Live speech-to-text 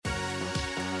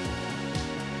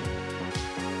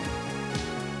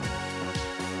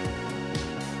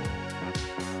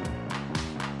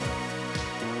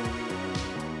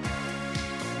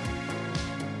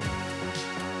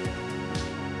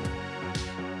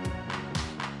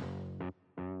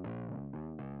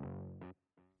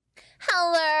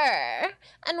Hello,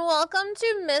 and welcome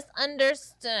to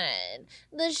Misunderstood,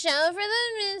 the show for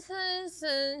the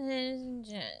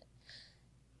misunderstood.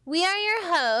 We are your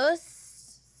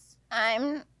hosts.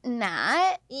 I'm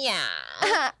not.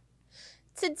 Yeah.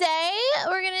 Today,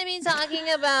 we're going to be talking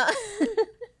about...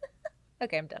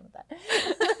 Okay, I'm done with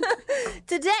that.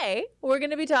 Today, we're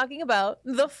going to be talking about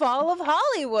the fall of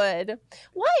Hollywood.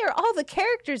 Why are all the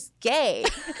characters gay?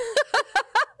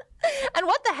 And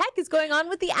what the heck is going on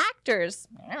with the actors?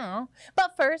 I don't know.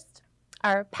 But first,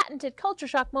 our patented culture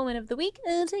shock moment of the week.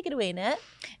 Take it away, Net.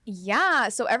 Yeah,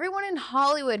 so everyone in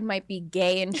Hollywood might be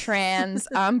gay and trans,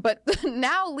 but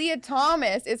now Leah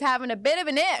Thomas is having a bit of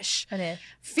an ish.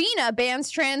 FINA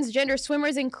bans transgender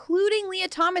swimmers, including Leah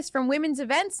Thomas, from women's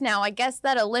events now. I guess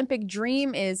that Olympic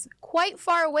dream is quite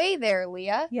far away there,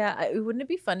 Leah. Yeah, wouldn't it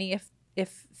be funny if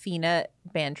FINA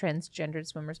banned transgendered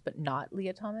swimmers, but not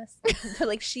Leah Thomas?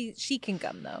 Like, she can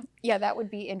come, though. Yeah, that would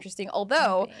be interesting.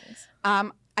 Although,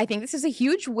 I think this is a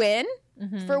huge win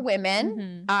for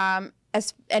women.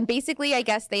 And basically, I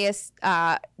guess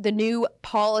the new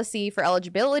policy for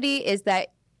eligibility is that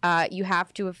you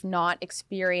have to have not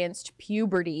experienced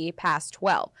puberty past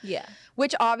 12. Yeah.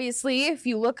 Which obviously, if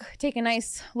you take a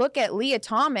nice look at Leah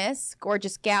Thomas,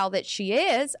 gorgeous gal that she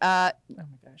is, Oh my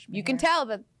gosh. you can tell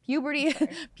that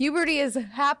puberty has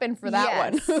happened for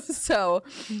that one. So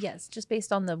yes, just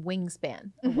based on the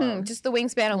wingspan. just the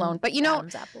wingspan alone. But you know,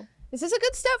 Adam's apple. this is a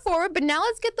good step forward. But now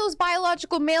let's get those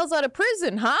biological males out of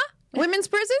prison, huh? Women's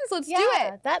prisons, let's do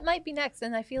it. That might be next,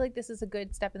 and I feel like this is a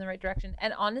good step in the right direction.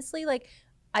 And honestly, like,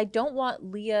 I don't want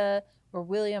Leah or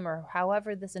William or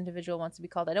however this individual wants to be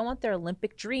called, I don't want their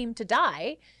Olympic dream to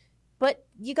die. But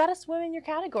you got to swim in your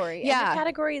category. Yeah. And your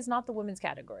category is not the women's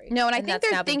category. No, and I think that's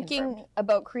they're now been thinking confirmed.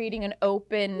 about creating an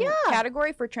open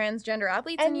category for transgender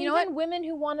athletes. And you even know what? women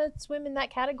who want to swim in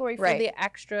that category for Right. the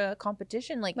extra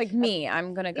competition. Like Me,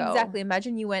 I'm going to go. Exactly.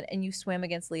 Imagine you went and you swam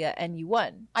against Leah and you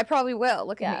won. I probably will.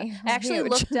 Look at me. I actually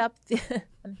huge. looked up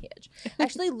I'm huge. I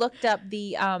actually looked up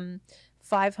the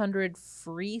 500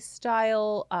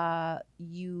 freestyle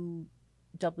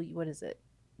UW, what is it?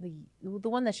 The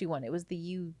one that she won. It was the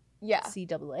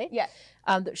UCAA. Yeah.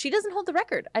 She doesn't hold the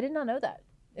record. I did not know that.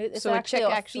 It's So a actually chick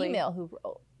a actually- female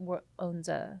who owns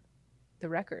the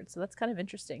record. So that's kind of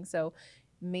interesting. So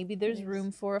maybe there's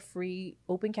room for a free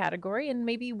open category, and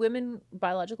maybe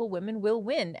biological women will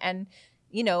win. And,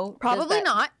 you know, Probably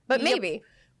not, but Yep. maybe.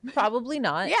 Probably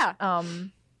not. Yeah.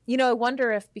 You know, I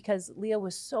wonder if, because Leah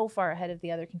was so far ahead of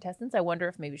the other contestants, I wonder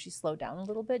if maybe she slowed down a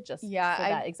little bit just for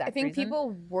that exact I think reason.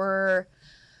 people were.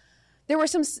 There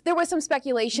was some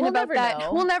speculation We'll about never that.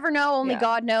 know. We'll never know. Only Yeah.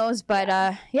 God knows. But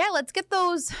let's get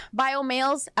those bio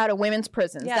males out of women's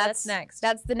prisons. Yeah, that's next.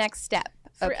 That's the next step.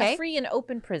 Okay. A free and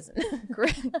open prison.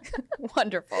 Great.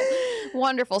 Wonderful.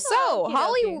 So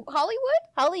Okey-dokey.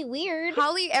 Hollywood,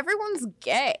 Holly, everyone's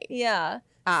gay. yeah.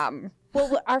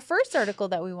 Well, our first article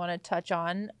that we want to touch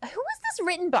on, who was this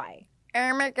written by?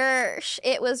 Oh my gosh,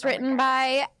 it was written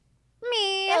by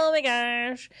me. Oh my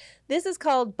gosh. This is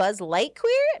called Buzz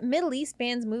Lightyear, Middle East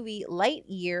bans movie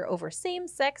Lightyear over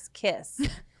same-sex kiss.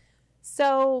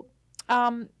 So,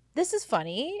 this is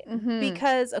funny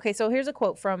because, okay, so here's a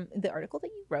quote from the article that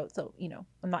you wrote. So, you know,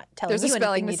 I'm not telling There's you a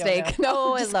spelling anything you don't mistake. know.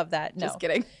 No, Oh, just- I love that. No. Just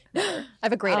kidding. I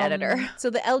have a great editor. So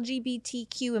the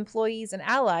LGBTQ employees and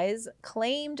allies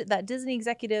claimed that Disney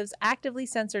executives actively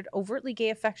censored overtly gay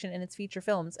affection in its feature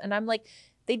films. And I'm like,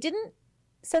 they didn't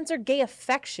censor gay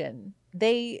affection.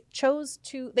 They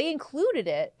included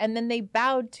it, and then they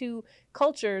bowed to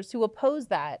cultures who opposed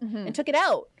that and took it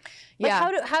out. Like,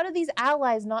 how do these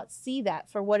allies not see that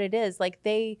for what it is? Like,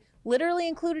 they literally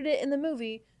included it in the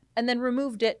movie and then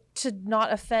removed it to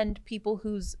not offend people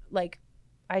whose, like,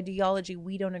 ideology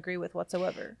we don't agree with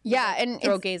whatsoever. Yeah, and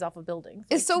Throw gays off of buildings.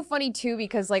 it's so funny too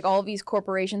because like all of these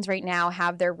corporations right now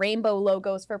have their rainbow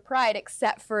logos for Pride,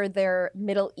 except for their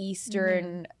Middle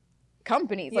Eastern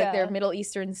companies, like their Middle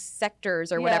Eastern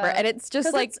sectors or whatever. And it's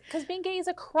just like because being gay is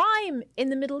a crime in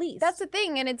the Middle East. that's the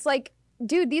thing, and it's like,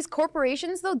 dude, these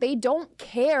corporations though, they don't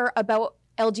care about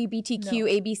LGBTQ,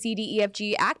 A, B, C, D, E, F,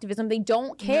 G activism. They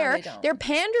don't care. they don't. They're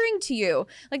pandering to you.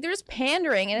 Like, they're just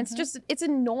pandering, and it's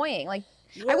annoying. Like,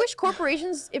 I wish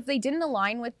corporations, if they didn't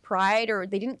align with Pride or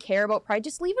they didn't care about Pride,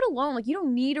 just leave it alone. Like, you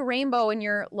don't need a rainbow in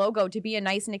your logo to be a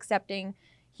nice and accepting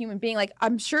human being. Like,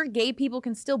 I'm sure gay people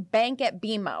can still bank at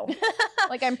BMO.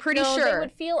 Like, I'm pretty No, sure. they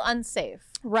would feel unsafe.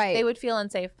 Right. They would feel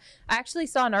unsafe. I actually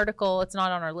saw an article, it's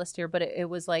not on our list here, but it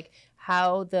was like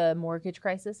how the mortgage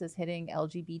crisis is hitting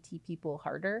LGBT people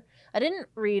harder. I didn't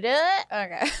read it.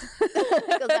 Okay.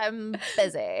 Because I'm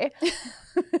busy.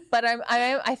 But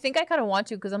I think I kind of want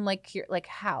to, because I'm like,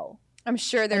 how? I'm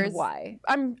sure And there's why?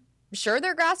 sure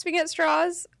they're grasping at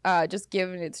straws, just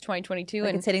given it's 2022 Like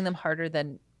and it's hitting them harder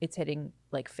than it's hitting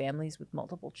like families with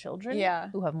multiple children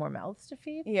who have more mouths to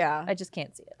feed. yeah. I just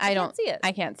can't see it. I don't can't see it.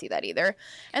 I can't see that either.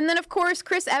 And then of course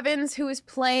Chris Evans, who is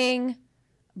playing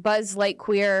Buzz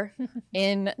Lightyear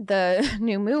in the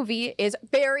new movie, is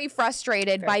very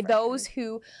frustrated by those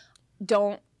who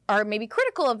are maybe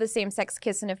critical of the same-sex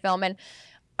kiss in a film. And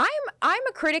I'm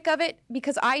a critic of it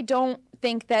because I don't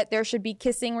think that there should be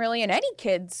kissing really in any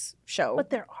kids show. But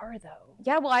there are though.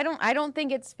 Yeah, well, I don't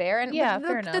think it's fair. And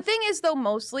fair enough. The thing is, though,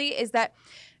 mostly is that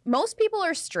most people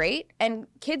are straight, and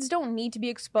kids don't need to be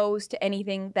exposed to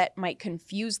anything that might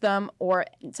confuse them or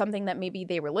something that maybe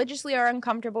they religiously are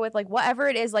uncomfortable with. Like, whatever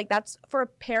it is, like, that's for a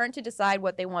parent to decide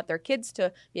what they want their kids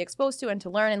to be exposed to and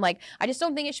to learn. And, like, I just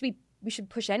don't think we should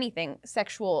push anything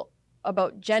sexual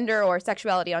about gender or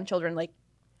sexuality on children, like,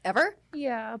 ever.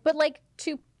 Yeah, but like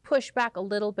to push back a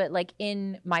little bit, like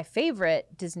in my favorite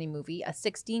Disney movie, a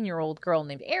 16-year-old girl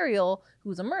named Ariel,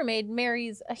 who's a mermaid,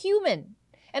 marries a human.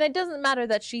 And it doesn't matter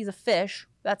that she's a fish.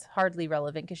 That's hardly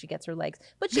relevant because she gets her legs.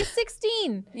 But she's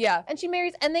 16. Yeah. And she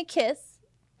marries and they kiss.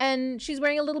 And she's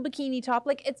wearing a little bikini top.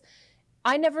 Like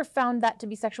I never found that to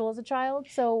be sexual as a child.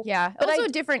 So yeah. But also a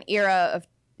different era of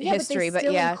history, but they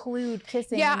still yeah, include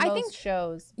kissing in I most think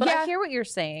shows. But I hear what you're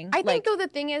saying. I think though the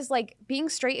thing is, like, being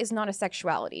straight is not a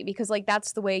sexuality because like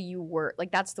that's the way you were,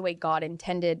 like that's the way God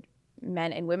intended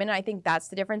men and women. And I think that's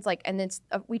the difference. Like, and it's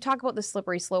we talk about the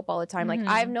slippery slope all the time. Like,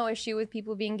 I have no issue with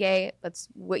people being gay. That's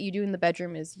what you do in the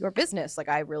bedroom is your business. Like,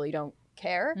 I really don't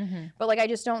care. But like, I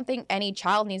just don't think any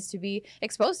child needs to be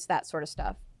exposed to that sort of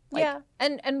stuff. Like, yeah,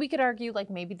 and we could argue like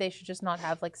maybe they should just not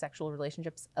have like sexual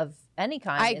relationships of any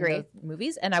kind. I agree. In those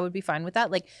movies, and I would be fine with that.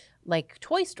 Like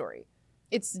Toy Story.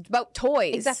 It's about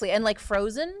toys. Exactly, and like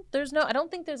Frozen. I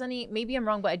don't think there's any. Maybe I'm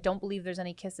wrong, but I don't believe there's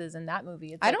any kisses in that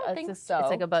movie. It's I don't think so. It's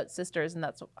like about sisters, and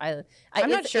that's I'm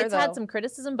not sure. It's had some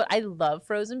criticism, but I love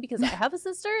Frozen because I have a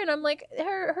sister, and I'm like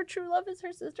her true love is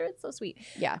her sister. It's so sweet.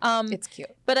 Yeah, it's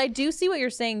cute. But I do see what you're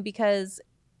saying because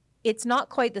it's not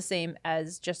quite the same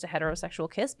as just a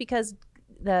heterosexual kiss because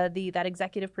that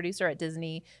executive producer at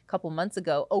Disney a couple months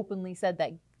ago openly said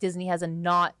that Disney has a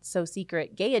not so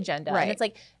secret gay agenda. Right. And it's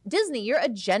like, Disney, your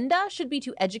agenda should be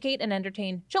to educate and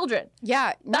entertain children.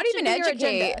 Yeah, not even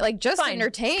educate, like just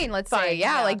entertain, let's say.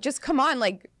 Yeah, like just come on,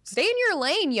 like stay in your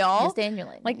lane, y'all. Yeah, stay in your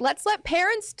lane. Like let's let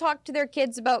parents talk to their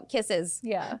kids about kisses.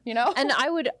 Yeah. You know? And I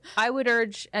would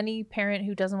urge any parent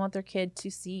who doesn't want their kid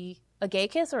to see a gay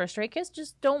kiss or a straight kiss,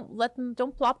 just don't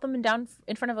plop them down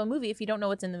in front of a movie if you don't know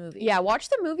what's in the movie. Yeah, watch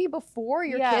the movie before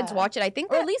your kids watch it. I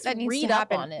think or at least that needs read to up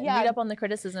happen. on it. Yeah. Read up on the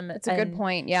criticism. It's a good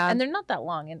point, yeah. And they're not that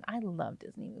long, and I love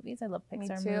Disney movies. I love Me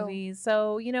Pixar too. movies.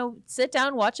 So, sit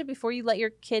down, watch it before you let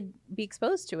your kid be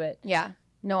exposed to it. Yeah.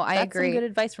 No, I That's agree. some good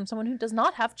advice from someone who does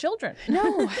not have children.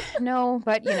 No,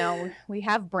 but we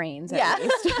have brains at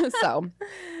least. So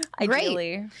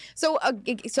Ideally.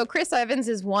 Great. So Chris Evans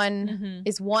is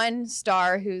one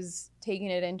star who's taking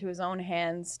it into his own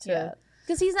hands to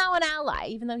because he's now an ally,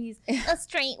 even though he's a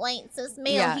straight white cis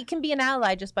male. Yeah. He can be an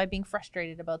ally just by being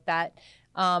frustrated about that.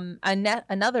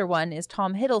 Another one is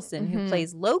Tom Hiddleston, who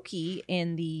plays Loki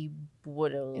in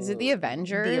Is it the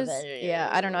Avengers? Yeah,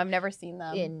 I don't know. I've never seen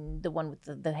them. In the one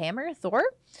with the hammer, Thor.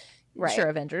 Right. Sure,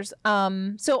 Avengers.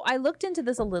 So I looked into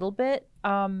this a little bit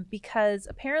because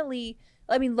apparently,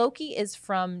 Loki is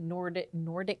from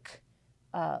Nordic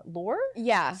lore.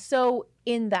 Yeah. So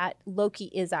in that, Loki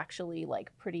is actually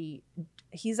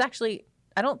he's actually,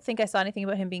 I don't think I saw anything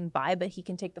about him being bi, but he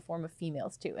can take the form of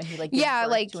females too, and he gives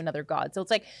birth to another god. So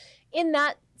it's like, in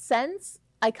that sense,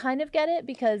 I kind of get it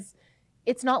because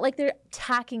it's not like they're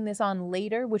tacking this on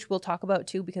later, which we'll talk about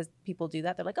too, because people do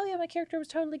that. They're like, oh yeah, my character was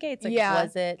totally gay. It's like,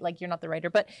 was it? Like, you're not the writer.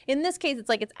 But in this case, it's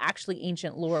like it's actually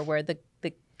ancient lore where the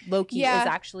Loki is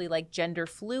actually like gender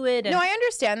fluid. And no, I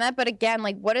understand that. But again,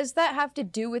 like, what does that have to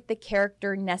do with the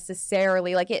character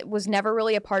necessarily? Like, it was never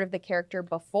really a part of the character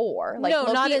before. Like, no,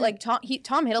 Loki, not in, like Tom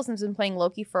Hiddleston's been playing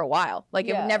Loki for a while. Like,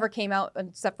 it never came out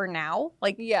except for now.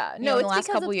 Like, no, in the it's last because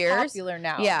couple it's years. popular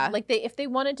now. Yeah, like if they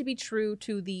wanted to be true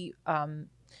to the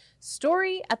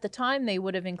story at the time, they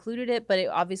would have included it. But it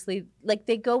obviously, like,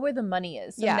 they go where the money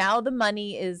is. So now the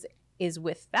money is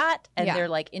with that, and they're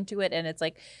like into it, and it's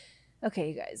like, okay,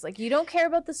 you guys, like, you don't care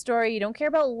about the story, you don't care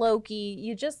about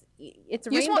Loki, it's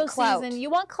a rainbow season, you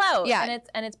want clout,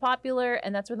 and it's popular,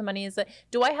 and that's where the money is.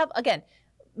 Do I have, again,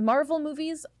 Marvel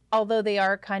movies, although they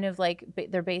are kind of like,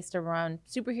 they're based around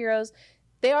superheroes,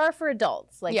 they are for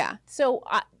adults, like, so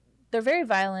they're very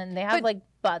violent, they have like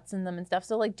butts in them and stuff.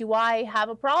 So like, do I have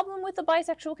a problem with a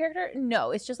bisexual character?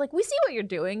 No, it's just like, we see what you're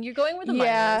doing. You're going where the money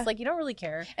is. Like, you don't really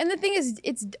care. And the thing is,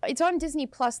 it's on Disney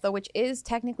Plus though, which is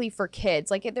technically for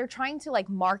kids. Like they're trying to like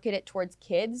market it towards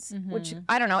kids, which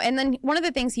I don't know. And then one of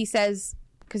the things he says,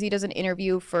 because he does an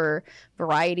interview for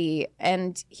Variety,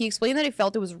 and he explained that he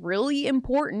felt it was really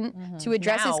important to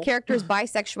address his character's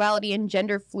bisexuality and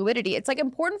gender fluidity. It's like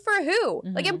important for who?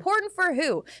 Like important for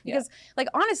who? Because like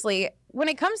honestly, when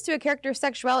it comes to a character's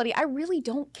sexuality, I really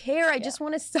don't care. I just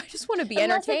want to be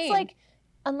entertained.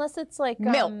 Unless it's like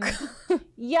Milk.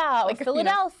 Yeah, or Like,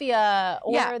 Philadelphia,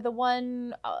 you know. or the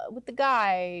one with the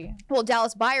guy. Well,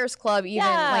 Dallas Buyers Club, even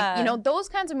like, you know, those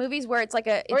kinds of movies where it's like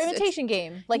or Imitation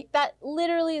Game. Like that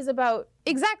literally is about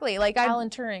exactly like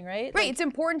Alan Turing, right? Right, Like, it's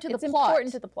important to the it's plot.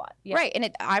 important to the plot. Yeah. Right, and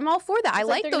I'm all for that. I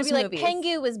like they're gonna those be movies. Like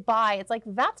Pengu is bi. It's like,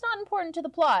 that's not important to the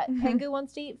plot. Pengu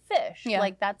wants to eat fish. Yeah.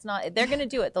 Like that's not. They're gonna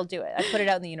do it. They'll do it. I put it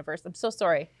out in the universe. I'm so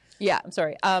sorry. Yeah. I'm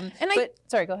sorry.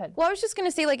 Sorry, go ahead. Well, I was just gonna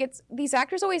say, like, it's these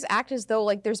actors always act as though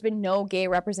like there's been no gay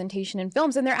representation in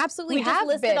films, and there absolutely We just have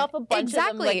listed been. off a bunch of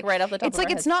them, like, right off the top It's of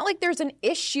like our it's not like there's an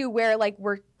issue where like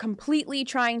we're completely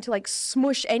trying to like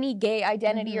smush any gay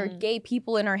identity or gay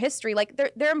people in our history. Like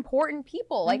they're important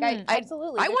people. Like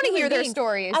absolutely. I They're want to hear human their beings.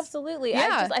 stories. Absolutely.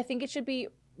 Yeah. I think it should be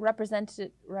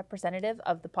representative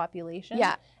of the population.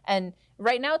 Yeah. And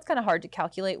right now it's kind of hard to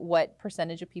calculate what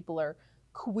percentage of people are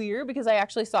queer, because I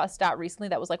actually saw a stat recently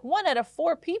that was like 1 out of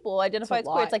 4 people identify as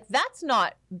queer. It's like,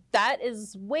 that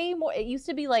is way more. It used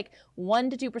to be like 1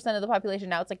 to 2% of the population.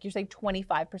 Now it's like you're saying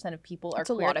 25% of people are It's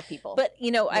a queer. lot of people. But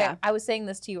you know, Yeah. I was saying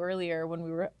this to you earlier when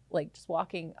we were like just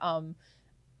walking.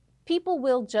 People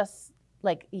will just,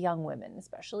 like young women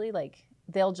especially, like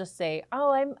they'll just say,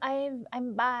 "Oh, I'm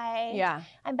bi. Yeah.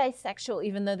 I'm bisexual,"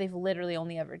 even though they've literally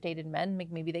only ever dated men. Like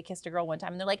maybe they kissed a girl one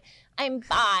time and they're like, "I'm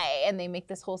bi," and they make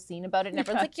this whole scene about it, and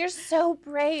everyone's like, "You're so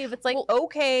brave." It's like, Well,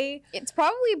 okay. It's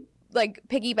probably like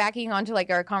piggybacking onto like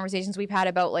our conversations we've had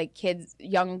about like kids,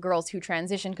 young girls who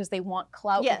transition because they want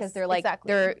clout Yes, because they're like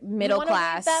exactly. they're middle You wanna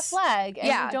class. wave that flag, and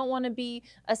Yeah. you don't want to be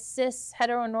a cis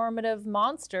heteronormative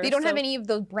monster. They don't have so- any of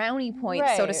those brownie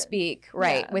points, so to Right. speak,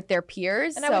 right, Yeah. with their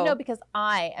peers. And I would know because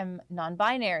I am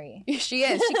non-binary. She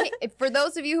is. For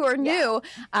those of you who are new,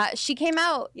 she came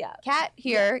out. Yeah. Kat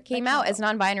here came out as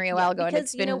non-binary a while ago, and because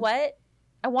it's you been know what?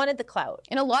 I wanted the clout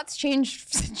and a lot's changed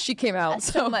since she came out.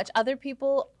 so much. Other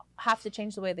people have to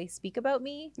change the way they speak about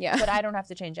me, Yeah. but I don't have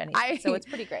to change anything. So it's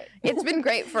pretty great. It's been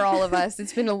great for all of us.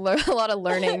 It's been a lot of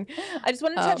learning. I just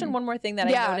wanted to touch on one more thing that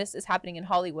yeah. I noticed is happening in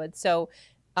Hollywood. So,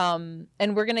 and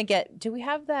we're gonna get. Do we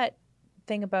have that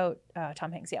thing about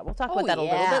Tom Hanks? Yeah, we'll talk about that a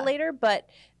little bit later. But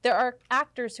there are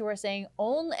actors who are saying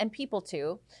and people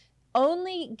too.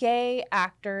 Only gay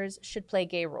actors should play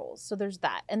gay roles. So there's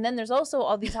that. And then there's also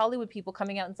all these Hollywood people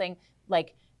coming out and saying,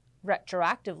 like,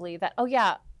 retroactively that, oh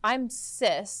yeah, I'm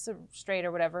cis, or straight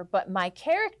or whatever, but my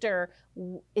character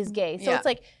is gay. So it's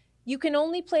like, you can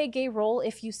only play a gay role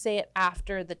if you say it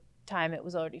after the time it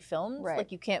was already filmed. Right.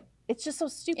 Like you can't, it's just so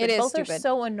stupid. It is Both are stupid.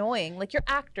 so annoying. Like you're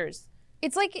actors.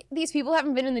 It's like these people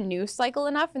haven't been in the news cycle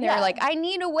enough, and they're like, I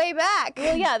need a way back.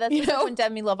 Well, yeah, that's You just like know? when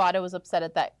Demi Lovato was upset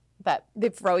at that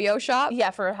The Froyo shop. yeah,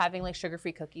 for having like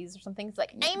sugar-free cookies or something. It's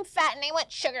like, I'm fat and I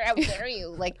want sugar. How dare you?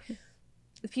 Like,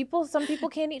 some people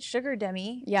can't eat sugar,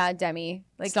 Demi. Yeah, Demi.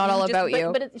 Like, It's not all about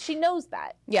you. But she knows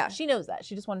that. Yeah. She knows that.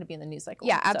 She just wanted to be in the news cycle.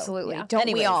 Yeah, So, absolutely. yeah. Don't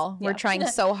we Anyways, all? We're yeah. trying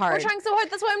so hard. We're trying so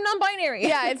hard. That's why I'm non-binary.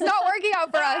 Yeah, it's not working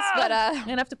out for us, but I'm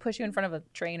gonna have to push you in front of a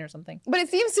train or something. it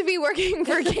seems to be working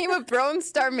for Game of Thrones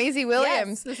star Maisie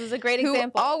Williams. Yes, this is a great Who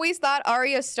example. always thought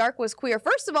Arya Stark was queer.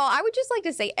 First of all, I would just like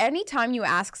to say, anytime you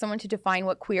ask someone to define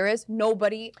what queer is,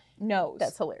 nobody knows.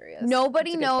 That's hilarious.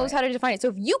 Nobody That's a good knows point. how to define it. So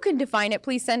if you can define it,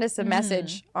 please send us a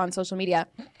message on social media.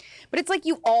 But it's like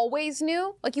you always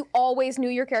knew. Like you always knew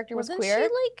your character was Wasn't queer. she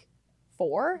like?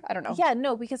 4? I don't know. Yeah,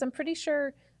 no, because I'm pretty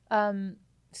sure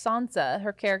Sansa,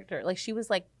 her character, like she was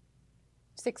like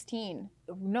 16.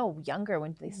 no younger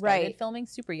when they started Right. filming,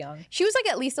 super young. She was like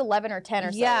at least 11 or 10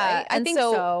 or so, Yeah, right? I and think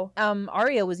so.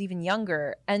 Arya was even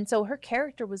younger, and so her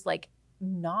character was like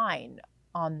 9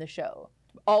 on the show.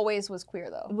 Always was queer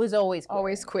though. It was always queer.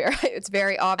 Always queer. It's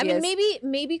very I obvious. mean,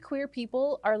 maybe queer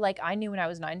people are like, I knew when I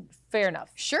was 9. Fair enough.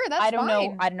 Sure, that's I don't know.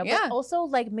 fine. I don't know. Yeah. But also,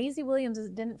 like, Maisie Williams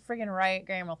didn't friggin' write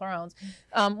Game of Thrones.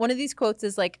 One of these quotes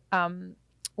is like,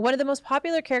 one of the most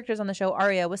popular characters on the show,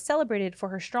 Arya, was celebrated for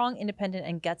her strong, independent,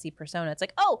 and gutsy persona. It's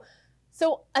like, oh,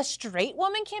 so a straight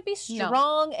woman can't be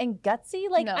strong and gutsy?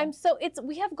 Like, No.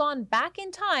 we have gone back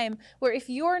in time where if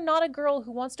you're not a girl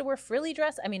who wants to wear frilly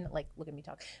dress, I mean, like, look at me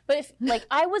talk. But if, like,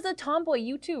 I was a tomboy,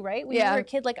 you too, right? When you Yeah. were a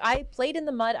kid, like, I played in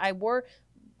the mud, I wore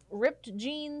ripped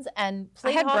jeans and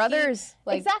played I had hockey. brothers.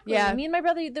 Like, Exactly. Yeah. Me and my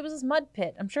brother, there was this mud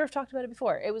pit. I'm sure I've talked about it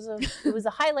before. It was a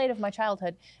highlight of my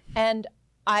childhood. And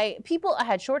I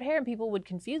had short hair and people would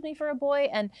confuse me for a boy.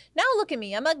 And now look at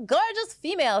me. I'm a gorgeous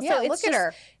female. Yeah, so it's look at just,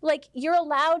 her. like, you're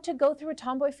allowed to go through a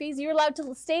tomboy phase. You're allowed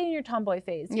to stay in your tomboy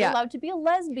phase. You're Yeah. allowed to be a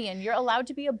lesbian. You're allowed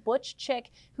to be a butch chick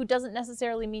who doesn't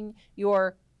necessarily mean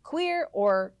you're queer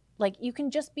or like you can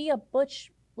just be a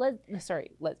butch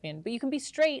lesbian, but you can be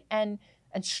straight and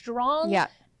strong Yeah.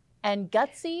 and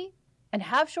gutsy and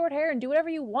have short hair and do whatever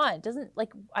you want. Doesn't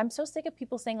like I'm so sick of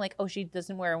people saying like, oh, she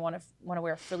doesn't want to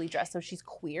wear a frilly dress, so she's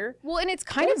queer. Well, and it's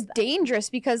kind of dangerous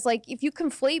because like if you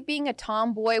conflate being a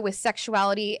tomboy with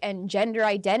sexuality and gender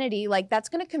identity, like that's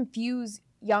going to confuse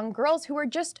young girls who are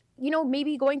just,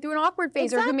 maybe going through an awkward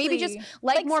phase or who maybe just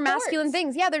like more sports. masculine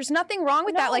things. Yeah, there's nothing wrong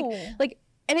with that. Like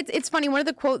and it's funny, one of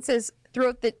the quotes says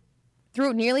throughout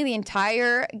nearly the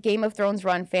entire Game of Thrones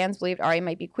run, fans believed Arya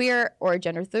might be queer or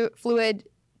gender fluid,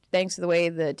 thanks to the way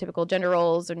the typical gender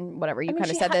roles and whatever you kind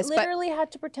of said this. Literally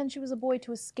had to pretend she was a boy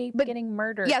to escape getting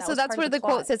murdered. Yeah, so that's what the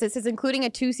quote says. It says, including a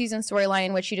 2-season storyline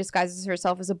in which she disguises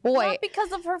herself as a boy. Not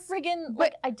because of her friggin'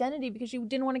 identity, because she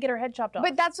didn't want to get her head chopped off.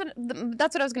 But that's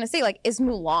what I was gonna say. Like, is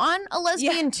Mulan a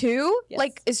lesbian too? Yes.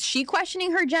 Like, is she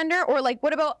questioning her gender? Or like,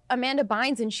 what about Amanda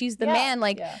Bynes and she's the man?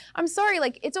 Like, I'm sorry,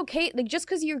 like it's okay. Like, just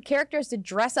because your character has to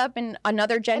dress up in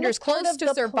another gender's clothes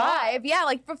to survive. Yeah,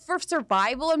 like for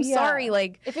survival. I'm sorry.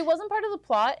 Like, if it wasn't part of the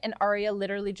plot and Arya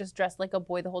literally just dressed like a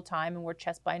boy the whole time and wore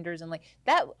chest binders and like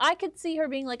that, I could see her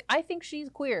being like, I think she's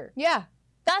queer. Yeah.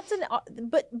 That's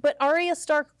but Arya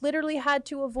Stark literally had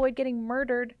to avoid getting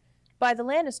murdered by the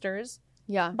Lannisters.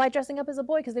 Yeah. By dressing up as a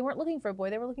boy because they weren't looking for a boy,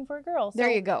 they were looking for a girl. So,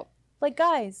 there you go. Like,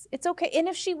 guys, it's okay. And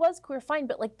if she was queer, fine,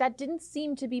 but like that didn't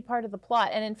seem to be part of the plot.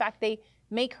 And in fact, they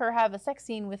make her have a sex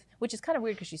scene which is kind of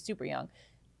weird because she's super young.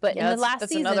 But in the last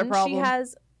season, she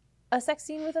has a sex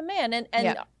scene with a man,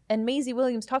 and Maisie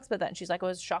Williams talks about that, and she's like, I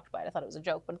was shocked by it. I thought it was a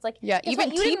joke, but it's like,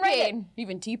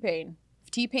 even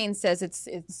T-Pain says it's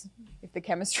if the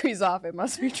chemistry's off, it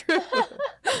must be true.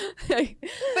 But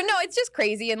no, it's just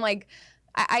crazy, and like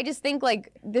I just think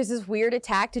like there's this weird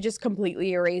attack to just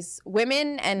completely erase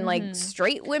women and like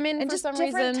straight women and for just some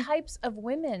different reason. types of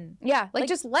women. Yeah, like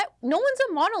just no one's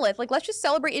a monolith. Like let's just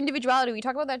celebrate individuality. We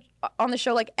talk about that on the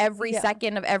show like every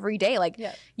second of every day. Like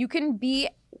you can be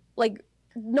like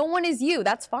no one is you.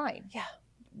 That's fine. Yeah,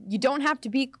 you don't have to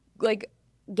be like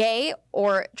gay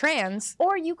or trans,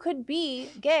 or you could be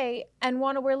gay and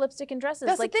want to wear lipstick and dresses.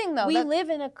 That's like, the thing, though.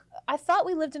 I thought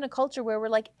we lived in a culture where we're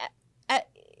like,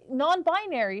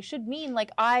 non-binary should mean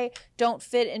like I don't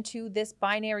fit into this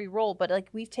binary role, but like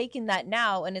we've taken that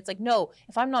now, and it's like, no,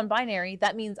 if I'm non-binary,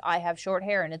 that means I have short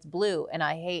hair and it's blue, and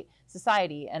I hate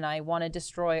society, and I want to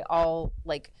destroy all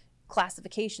like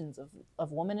classifications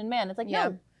of woman and man. It's like,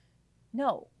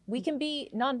 no, we can be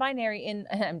non-binary and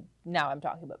now I'm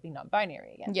talking about being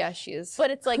non-binary again. Yeah, she is.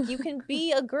 But it's like you can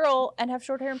be a girl and have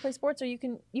short hair and play sports, or you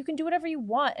can do whatever you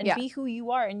want and be who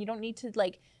you are, and you don't need to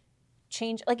like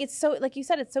change. Like it's so, like you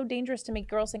said, it's so dangerous to make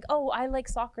girls think, oh, I like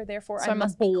soccer, therefore I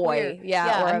must be queer.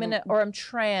 Yeah, or I'm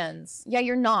trans. Yeah,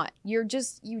 you're not. You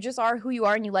just are who you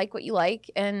are, and you like what you like,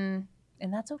 and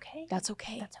that's okay. That's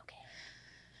okay. That's okay.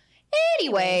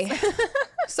 Anyway,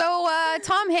 so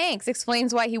Tom Hanks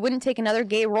explains why he wouldn't take another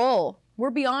gay role.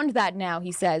 We're beyond that now,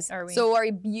 he says. Are we? So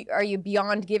are you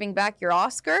beyond giving back your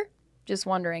Oscar? Just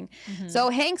wondering. So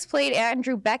Hanks played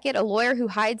Andrew Beckett, a lawyer who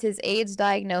hides his AIDS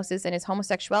diagnosis and his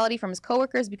homosexuality from his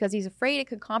coworkers because he's afraid it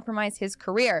could compromise his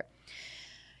career.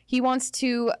 He wants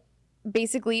to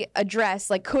basically address,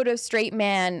 like, could a straight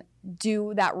man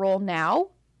do that role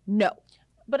now? No.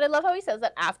 But I love how he says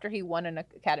that after he won an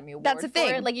Academy Award. That's the thing.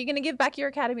 For it. Like, you're going to give back your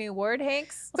Academy Award,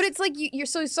 Hanks? But it's like, you're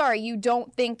so sorry. You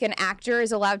don't think an actor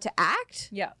is allowed to act?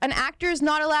 Yeah. An actor is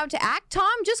not allowed to act?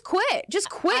 Tom, just quit. Just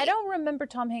quit. I don't remember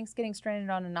Tom Hanks getting stranded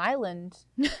on an island.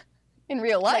 In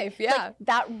real life, Like,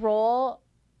 that role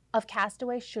of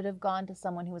Castaway should have gone to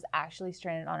someone who was actually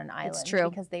stranded on an island. It's true.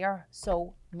 Because they are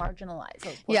so marginalized,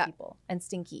 those poor people, and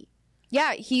stinky.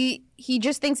 Yeah, he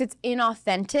just thinks it's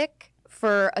inauthentic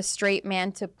for a straight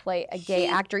man to play a gay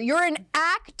actor. You're an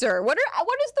actor. What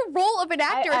is the role of an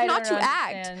actor if not to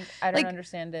act? I don't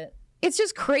understand it. It's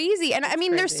just crazy. And I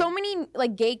mean, there's crazy. so many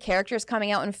like gay characters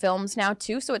coming out in films now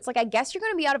too. So it's like, I guess you're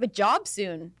going to be out of a job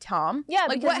soon, Tom. Yeah,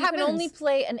 like, because you can only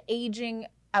play an aging,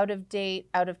 out of date,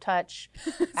 out of touch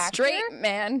actor. Straight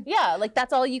man. Yeah, like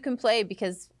that's all you can play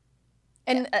because,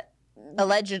 and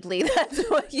allegedly that's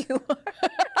what you are.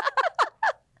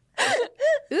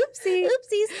 Oopsies.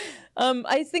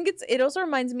 I think it also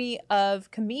reminds me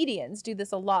of comedians do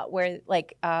this a lot where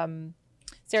like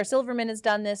Sarah Silverman has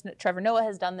done this. Trevor Noah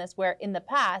has done this, where in the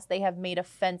past they have made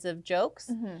offensive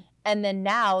jokes. And then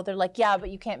now they're like, yeah,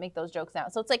 but you can't make those jokes now.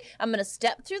 So it's like, I'm going to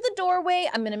step through the doorway.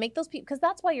 I'm going to make those people, because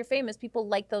that's why you're famous. People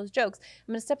like those jokes.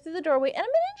 I'm going to step through the doorway and I'm going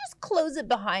to just close it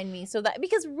behind me so that,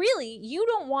 because really, you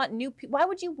don't want new people. Why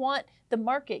would you want the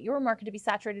market, your market, to be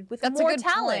saturated with more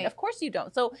talent? Point. Of course you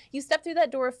don't. So you step through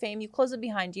that door of fame, you close it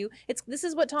behind you. This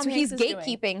is what Tom Hanks is doing.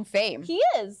 He's gatekeeping fame. He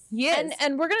is. He is.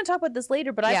 And we're going to talk about this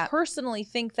later, but I personally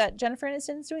think that Jennifer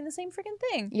Aniston is doing the same freaking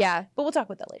thing. Yeah. But we'll talk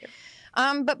about that later.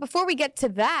 But before we get to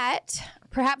that,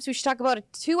 perhaps we should talk about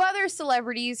 2 other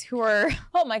celebrities who are...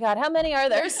 Oh my God, how many are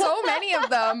there? There's so many of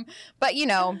them. But, you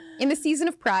know, in the season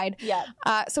of Pride. Yeah.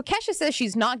 So Kesha says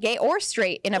she's not gay or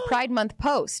straight in a Pride Month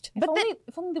post. But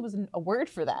if only there was a word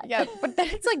for that. Yeah, but then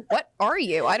it's like, what are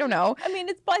you? I don't know. I mean,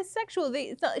 it's bisexual.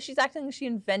 It's not, she's acting like she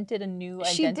invented a new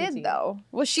identity. She did, though.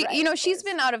 Well, Right, you know, she's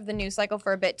been out of the news cycle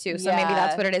for a bit, too. So maybe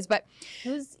that's what it is. But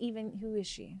who is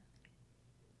she?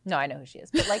 No, I know who she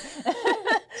is. But like...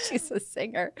 She's a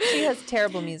singer. She has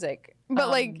terrible music. But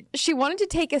like, she wanted to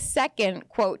take a second,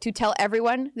 quote, to tell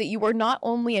everyone that you are not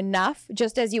only enough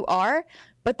just as you are,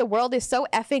 but the world is so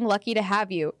effing lucky to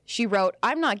have you. She wrote,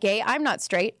 I'm not gay. I'm not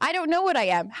straight. I don't know what I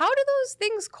am. How do those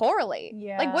things correlate?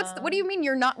 Yeah. Like, what do you mean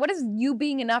you're not? What does you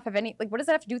being enough of any, like, what does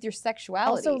that have to do with your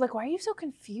sexuality? Also, like, why are you so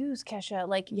confused, Kesha?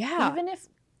 Like, yeah. Even if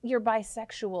you're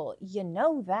bisexual, you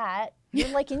know that. You're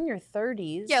like in your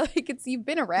 30s. Yeah, like you've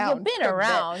been around. You've been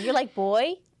around. You're like,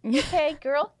 boy, okay,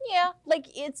 girl, yeah. Like,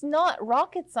 it's not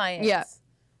rocket science. Yeah.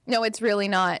 No, it's really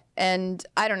not. And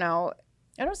I don't know.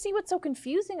 I don't see what's so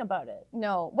confusing about it.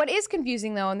 No. What is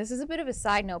confusing, though, and this is a bit of a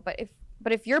side note, but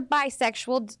if you're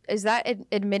bisexual, is that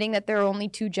admitting that there are only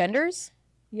 2 genders?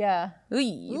 Yeah.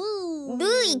 Ooh,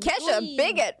 Kesha,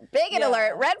 bigot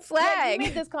alert, red flag. Yeah, you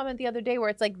made this comment the other day where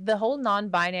it's like the whole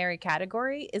non-binary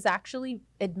category is actually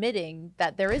admitting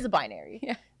that there is a binary.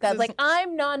 Yeah. That's like,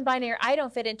 I'm non-binary. I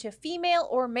don't fit into female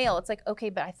or male. It's like, okay,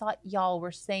 but I thought y'all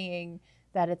were saying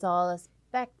that it's all a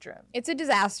spectrum. It's a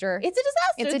disaster. It's a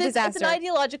disaster. It's a disaster. It's an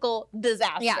ideological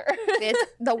disaster. Yeah.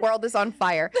 The world is on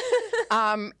fire.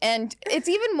 And it's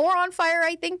even more on fire,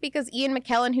 I think, because Ian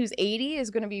McKellen, who's 80,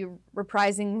 is going to be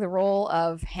reprising the role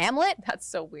of Hamlet. That's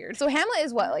so weird. So Hamlet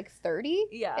is what, like 30-ish?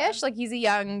 Yeah. Like he's a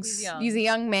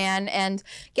young man. And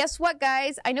guess what,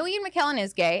 guys? I know Ian McKellen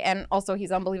is gay, and also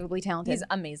he's unbelievably talented. He's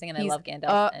amazing, and I love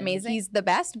Gandalf. Amazing. He's the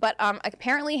best. But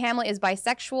apparently Hamlet is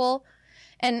bisexual.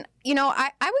 And, you know, I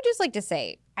would just like to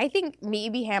say, I think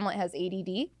maybe Hamlet has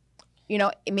ADD. You know,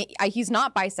 he's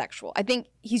not bisexual. I think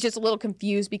he's just a little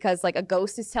confused because, like, a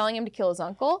ghost is telling him to kill his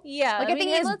uncle. Yeah. Like, I think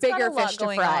he has bigger fish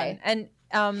to fry. And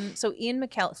so Ian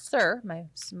McKellen,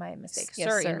 my mistake, Yes,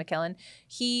 Sir sir. Ian McKellen,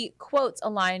 he quotes a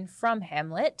line from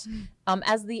Hamlet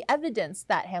as the evidence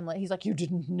that Hamlet, he's like, you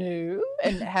didn't know?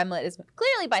 And Hamlet is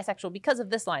clearly bisexual because of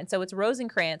this line. So it's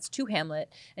Rosencrantz to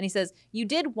Hamlet, and he says, you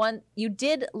did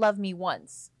love me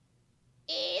once.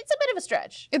 It's a bit of a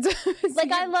stretch. It's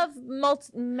like, I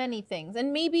love many things.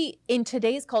 And maybe in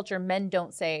today's culture, men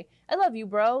don't say, I love you,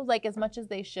 bro, like as much as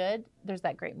they should. There's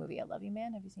that great movie, I Love You,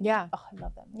 Man. Have you seen Yeah. it? Oh, I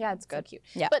love that movie. Yeah, it's good. So cute.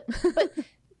 Yeah. But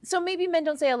so maybe men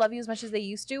don't say I love you as much as they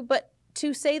used to, but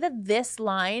to say that this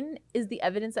line is the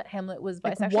evidence that Hamlet was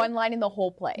bisexual. Like one line in the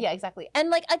whole play. Yeah, exactly. And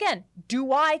like, again,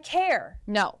 do I care?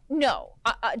 No. No.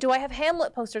 Do I have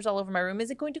Hamlet posters all over my room?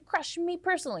 Is it going to crush me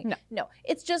personally? No. No.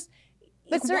 It's just,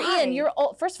 Like, Sir why? Ian,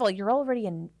 first of all, you're already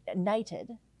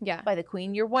knighted Yeah. by the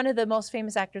Queen. You're one of the most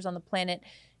famous actors on the planet,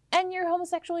 and you're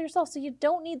homosexual yourself, so you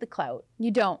don't need the clout.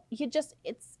 You don't. You just,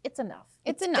 it's enough.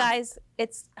 It's enough. Guys,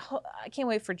 I can't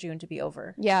wait for June to be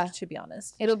over. Yeah. To be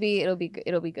honest. It'll be good.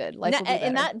 Life will be better.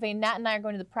 In that vein, Nat and I are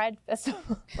going to the Pride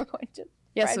Festival. We're going to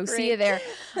Yeah, Pride so Parade. see you there.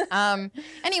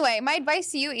 Anyway, my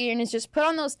advice to you, Ian, is just put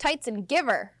on those tights and give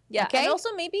her. Yeah, Okay? and also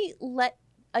maybe let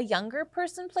a younger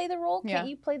person play the role. Yeah. Can't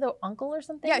you play the uncle or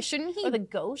something? Yeah, shouldn't he? Or the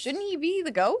ghost? Shouldn't he be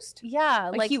the ghost? Yeah,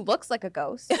 Like he looks like a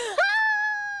ghost.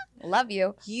 Love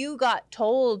you. you got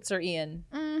told, Sir Ian.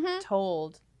 Mm-hmm.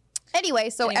 Told. Anyway,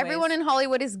 so Anyways. everyone in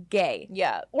Hollywood is gay.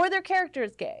 Yeah, or their character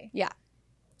is gay.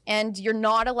 And you're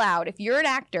not allowed, if you're an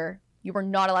actor, you are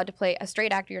not allowed to play a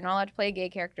straight actor. You're not allowed to play a gay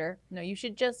character. No, you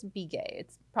should just be gay.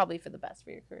 It's probably for the best for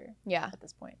your career Yeah. at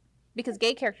this point. Because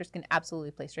gay characters can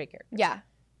absolutely play straight characters, Yeah.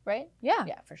 right? Yeah.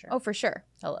 Yeah, for sure. Oh, for sure.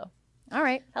 Hello. All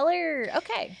right. Hello.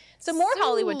 Okay. So more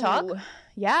Hollywood talk.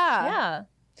 Yeah. Yeah.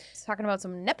 Talking about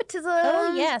some nepotism.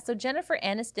 Oh, yeah. So Jennifer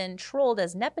Aniston trolled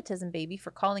as nepotism baby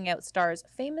for calling out stars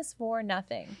famous for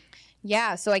nothing.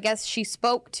 Yeah, so I guess she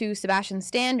spoke to Sebastian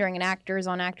Stan during an Actors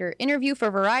on Actor interview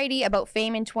for Variety about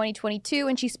fame in 2022,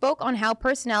 and she spoke on how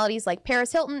personalities like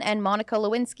Paris Hilton and Monica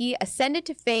Lewinsky ascended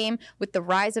to fame with the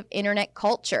rise of internet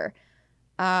culture.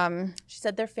 She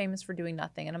said they're famous for doing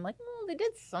nothing, and I'm like, oh, they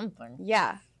did something.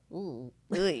 Yeah. Ooh.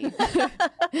 Not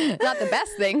the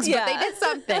best things, but they did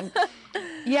something.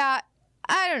 Yeah,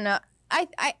 I don't know.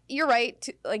 I you're right.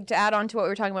 To add on to what we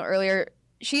were talking about earlier,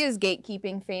 she is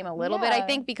gatekeeping fame a little bit. I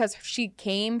think because she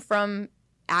came from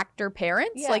actor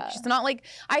parents. Like she's not like,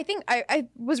 I think I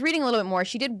was reading a little bit more.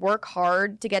 She did work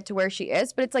hard to get to where she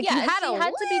is, but it's like you had a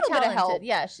little bit of help.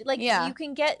 Yeah, you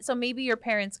can get. So maybe your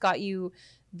parents got you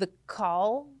the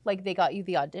call, like they got you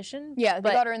the audition. Yeah,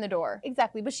 they got her in the door.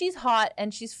 Exactly, but she's hot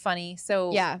and she's funny,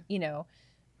 so yeah, you know.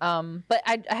 But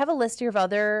I have a list here of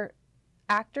other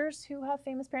actors who have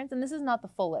famous parents, and this is not the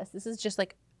full list. This is just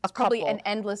like probably an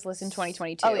endless list in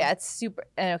 2022. Oh yeah, it's super.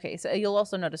 Okay, so you'll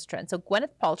also notice trends. So Gwyneth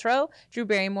Paltrow, Drew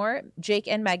Barrymore, Jake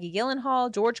and Maggie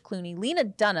Gyllenhaal, George Clooney, Lena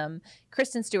Dunham,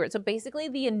 Kristen Stewart. So basically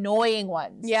the annoying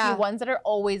ones. Yeah. The ones that are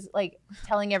always like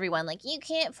telling everyone like you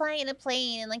can't fly in a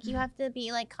plane and like you have to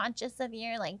be like conscious of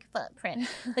your like footprint.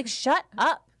 Like shut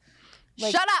up.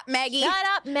 Like, shut up, Maggie. Shut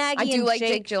up, Maggie. I do like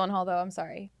Jake Gyllenhaal though. I'm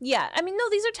sorry. Yeah, I mean no,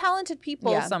 these are talented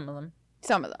people. Yeah. Some of them.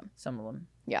 Some of them.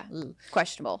 Yeah. Ooh.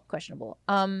 Questionable.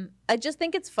 I just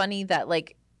think it's funny that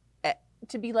like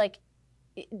to be like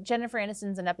Jennifer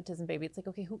Aniston's a nepotism baby. It's like,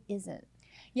 okay, who isn't?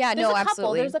 Yeah,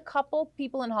 absolutely. There's a couple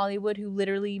people in Hollywood who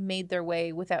literally made their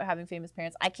way without having famous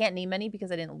parents. I can't name any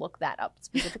because I didn't look that up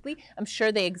specifically. I'm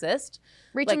sure they exist.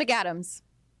 Rachel McAdams.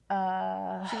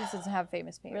 She just doesn't have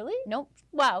famous parents. Really? Nope.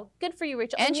 Wow, good for you,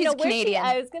 Rachel. And she's Canadian.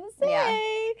 I was gonna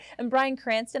say. And Bryan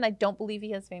Cranston, I don't believe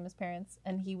he has famous parents,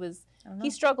 and he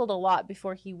struggled a lot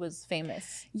before he was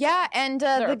famous. Yeah, and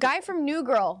the guy from New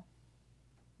Girl,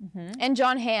 and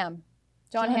John Hamm.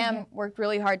 John Hamm worked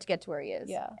really hard to get to where he is.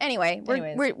 Yeah. Anyway,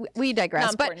 we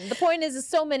digress. But the point is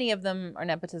so many of them are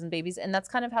nepotism babies, and that's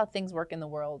kind of how things work in the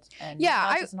world. And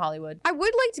not just in Hollywood. I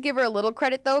would like to give her a little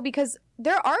credit though, because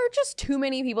there are just too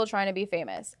many people trying to be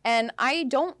famous, and I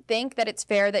don't think that it's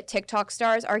fair that TikTok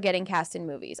stars are getting cast in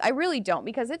movies. I really don't,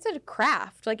 because it's a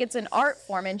craft, like it's an art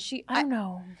form, and I don't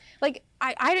know. Like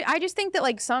I just think that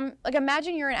like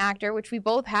imagine you're an actor, which we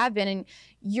both have been, and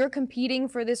you're competing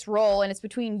for this role, and it's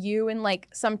between you and like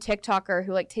some TikToker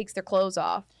who like takes their clothes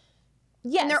off.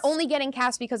 Yeah, and they're only getting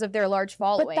cast because of their large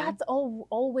following. But that's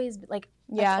always like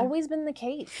that's always been the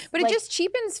case. But like, it just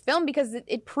cheapens film because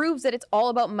it proves that it's all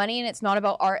about money and it's not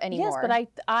about art anymore. Yes,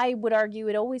 but I would argue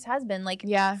it always has been. Like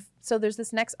So there's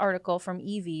this next article from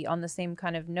Evie on the same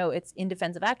kind of note. It's in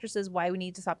defense of actresses, why we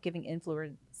need to stop giving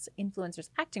influencers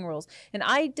acting roles. And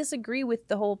I disagree with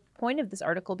the whole point of this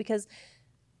article because.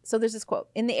 So there's this quote,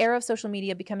 in the era of social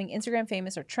media, becoming Instagram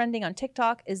famous or trending on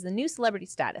TikTok is the new celebrity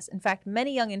status. In fact,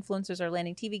 many young influencers are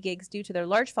landing TV gigs due to their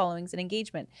large followings and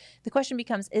engagement. The question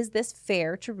becomes, is this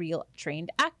fair to real trained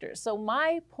actors? So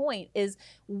my point is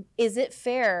it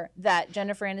fair that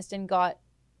Jennifer Aniston got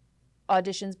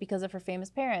auditions because of her famous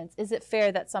parents? Is it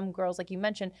fair that some girls, like you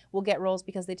mentioned, will get roles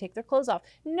because they take their clothes off?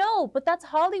 No, but that's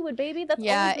Hollywood, baby. That's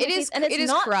it is, and it's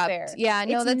not corrupt. Fair. Yeah,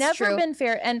 no, that's never true. been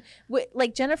fair. And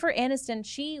like Jennifer Aniston,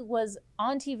 she was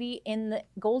on TV in the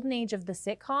golden age of the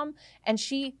sitcom, and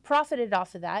she profited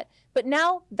off of that. But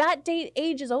now that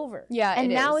age is over. Yeah, and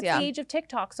now it's the age of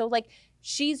TikTok. So like.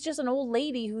 She's just an old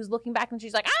lady who's looking back and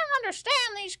she's like, I don't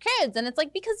understand these kids. And it's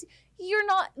like, because you're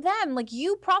not them. Like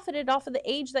you profited off of the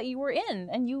age that you were in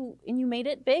and you made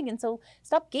it big. And so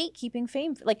stop gatekeeping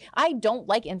fame. Like I don't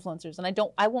like influencers and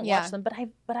I won't watch them, but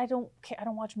I don't care. I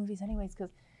don't watch movies anyways because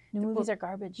new movies are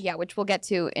garbage. Yeah, which we'll get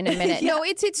to in a minute. No,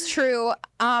 it's true.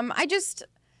 I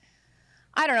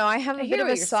don't know. I have a bit of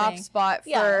a soft spot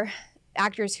for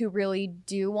actors who really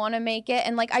do want to make it,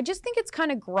 and like I just think it's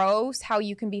kind of gross how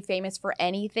you can be famous for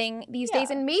anything these days,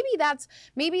 and maybe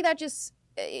that just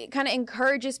kind of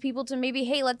encourages people to maybe,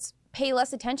 hey, let's pay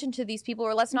less attention to these people,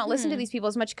 or let's not listen to these people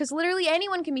as much, because literally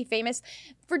anyone can be famous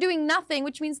for doing nothing,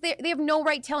 which means they have no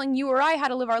right telling you or I how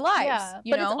to live our lives.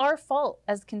 Yeah, but it's our fault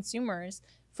as consumers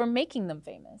for making them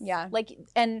famous. Yeah. Like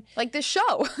this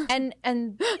show. and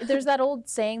there's that old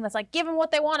saying that's like, give them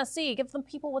what they want to see. Give them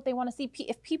people what they want to see.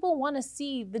 If people want to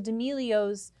see the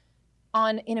D'Amelios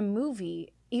in a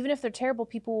movie, even if they're terrible,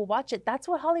 people will watch it. That's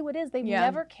what Hollywood is. They've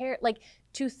never cared. Like,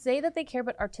 to say that they care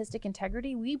about artistic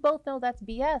integrity, we both know that's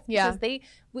BS. Because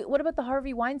what about the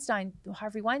Harvey Weinstein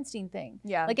thing?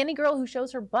 Yeah. Like, any girl who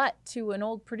shows her butt to an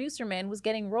old producer man was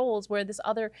getting roles where this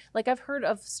other, like, I've heard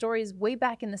of stories way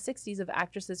back in the 60s of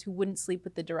actresses who wouldn't sleep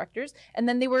with the directors, and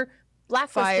then they were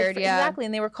blacklisted. Exactly.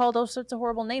 And they were called all sorts of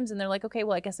horrible names, and they're like, okay,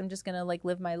 well, I guess I'm just gonna like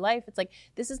live my life. It's like,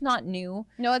 this is not new.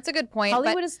 No, it's a good point.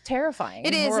 Hollywood is terrifying.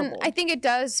 It is, and I think it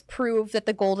does prove that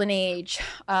the golden age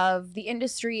of the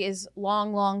industry is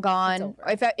long gone.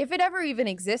 If it ever even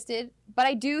existed, But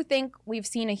I do think we've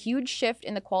seen a huge shift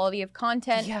in the quality of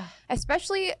content, Yeah.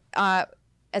 especially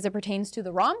as it pertains to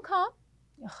the rom-com.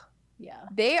 Yeah.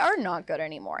 They are not good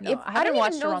anymore. No, I haven't don't even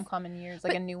watched a know if- rom-com in years,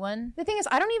 like a new one. The thing is,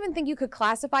 I don't even think you could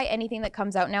classify anything that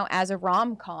comes out now as a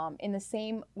rom-com in the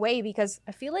same way, because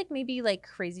I feel like maybe like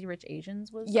Crazy Rich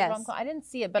Asians was Yes. a rom-com. I didn't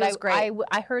see it, but It was great.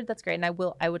 I heard that's great, and I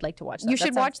would like to watch that. you That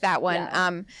should sounds- watch that one.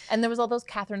 yeah. And there was all those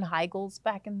Katherine Heigls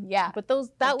back in but that was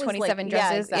 27 like,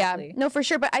 dresses. Yeah, exactly. No, for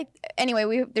sure. But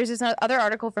there's this other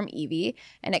article from Evie,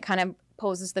 and it kind of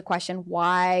poses the question,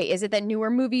 why is it that newer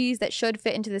movies that should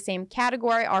fit into the same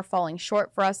category are falling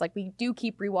short for us? Like, we do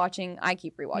keep rewatching. I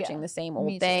keep rewatching the same Me old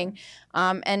too. thing.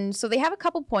 And so they have a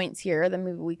couple points here that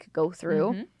maybe we could go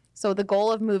through. Mhm. So the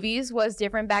goal of movies was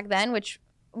different back then, which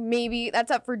maybe that's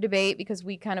up for debate, because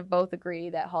we kind of both agree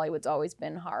that Hollywood's always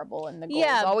been horrible and the goal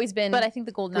has always been But I think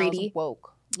the goal now greedy. is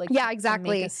woke. Like, Yeah, to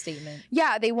exactly. make a statement.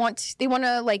 yeah, they want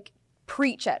to like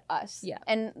preach at us. Yeah.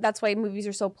 And that's why movies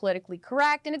are so politically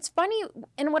correct. And it's funny,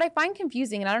 and what I find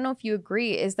confusing, and I don't know if you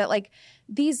agree, is that like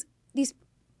these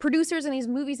producers in these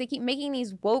movies, they keep making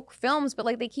these woke films, but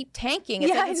like they keep tanking. It's,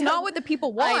 Yeah, like, I it's know. not what the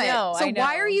people want. know, So I why know.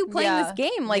 are you playing Yeah. this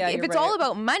game? Like, Yeah, if you're it's all right.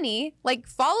 about money, like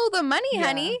follow the money, Yeah.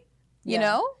 honey. You Yeah.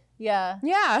 know? Yeah.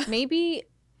 Yeah. Maybe,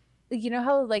 you know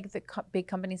how like the big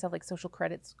companies have like social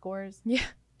credit scores? Yeah.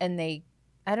 And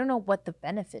I don't know what the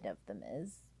benefit of them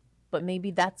is, but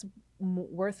maybe that's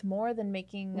worth more than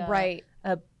making Right.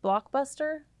 a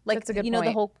blockbuster. Like, That's a good you know, the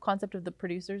point. whole concept of the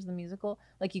producers, the musical,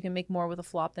 like you can make more with a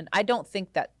flop than, I don't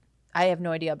think that, I have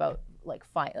no idea about like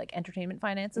entertainment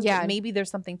finances. Yeah. But maybe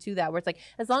there's something to that where it's like,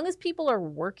 as long as people are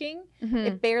working, Mhm.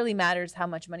 it barely matters how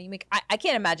much money you make. I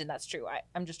can't imagine that's true.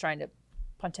 I'm just trying to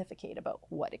pontificate about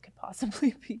what it could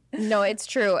possibly be. No, it's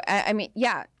true. I mean,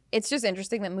 yeah, it's just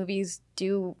interesting that movies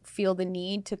do feel the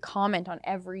need to comment on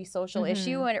every social Mhm.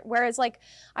 issue. And whereas, like,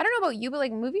 I don't know about you, but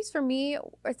like movies for me,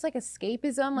 it's like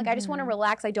escapism. Like, I just want to Mhm.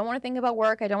 relax. I don't want to think about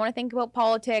work. I don't want to think about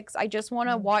politics. I just want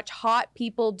to Mhm. watch hot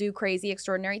people do crazy,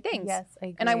 extraordinary things. Yes, I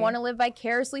agree. And I want to live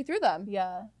vicariously through them.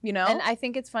 Yeah. You know? And I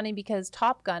think it's funny because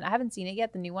Top Gun, I haven't seen it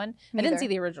yet, the new one. I Neither. didn't see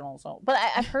the original, but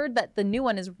I've heard that the new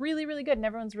one is really, really good and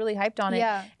everyone's really hyped on it.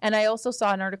 yeah. And I also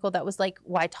saw an article that was like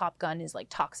why Top Gun is like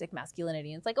toxic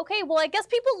masculinity. And it's like, okay, well, I guess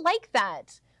people like that.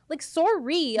 Like,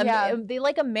 sorry. Yeah. They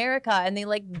like America and they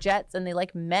like jets and they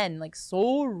like men. Like,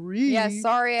 sorry. Yeah,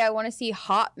 sorry, I want to see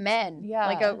hot men. Yeah.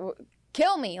 Like,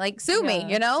 kill me, like, sue me, Yeah,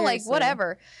 you know? Like, seriously.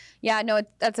 whatever. Yeah, no,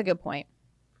 that's a good point.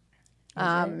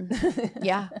 Is it?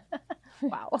 Yeah.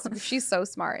 Wow. She's so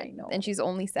smart. I know. And she's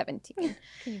only 17.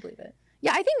 Can you believe it?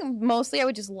 Yeah, I think mostly I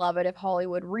would just love it if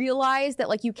Hollywood realized that,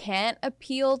 like, you can't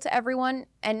appeal to everyone.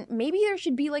 And maybe there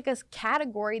should be, like, a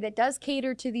category that does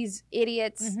cater to these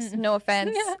idiots, Mhm. no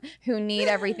offense, Yeah. who need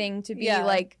everything to be, Yeah.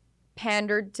 like,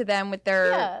 pandered to them with their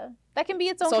Yeah. That can be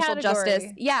its own social category.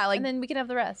 justice. Yeah, like, and then we can have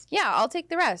the rest. yeah, I'll take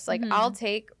the rest. Like, Mhm. I'll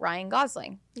take Ryan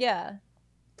Gosling, Yeah.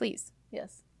 please.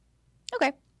 Yes.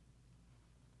 Okay.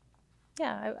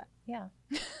 Yeah. Yeah.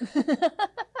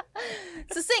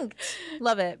 Succinct.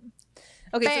 Love it.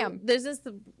 Okay. Bam. So there's this.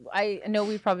 I know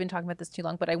we've probably been talking about this too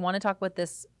long, but I want to talk about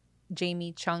this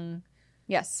Jamie Chung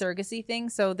Yes. surrogacy thing.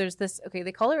 So there's this. Okay,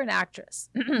 they call her an actress.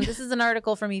 This is an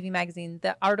article from Evie Magazine.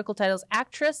 The article titles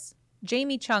 "Actress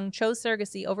Jamie Chung chose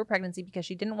surrogacy over pregnancy because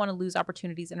she didn't want to lose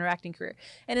opportunities in her acting career."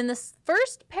 And in this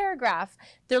first paragraph,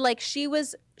 they're like, she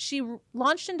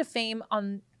launched into fame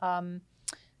on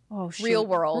Real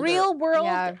World. Real World.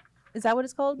 Yeah, Is that what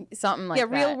it's called? something like yeah,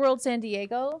 that. Real World San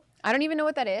Diego. I don't even know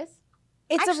what that is.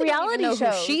 It's Actually a don't even reality know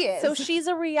show. who she is. So she's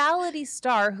a reality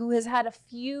star who has had a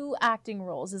few acting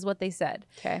roles, is what they said.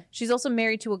 Okay. She's also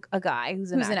married to a guy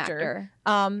who's an actor.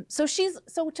 So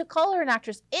to call her an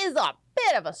actress is a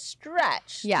bit of a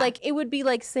stretch. Yeah. Like, it would be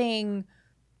like saying,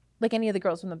 like, any of the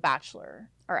girls from The Bachelor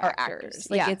Or are actors.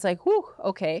 actors. Like, Yeah. it's like, whew,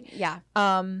 okay. Yeah.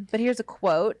 But here's a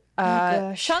quote.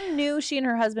 gosh. Chung knew she and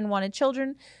her husband wanted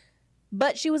children,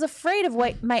 but she was afraid of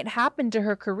what might happen to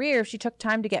her career if she took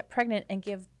time to get pregnant and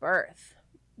give birth.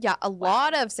 Yeah, a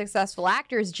lot of successful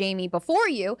actors, Jamie, before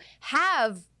you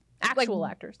have Actual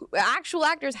actors. Actual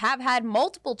actors have had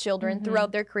multiple children Mhm.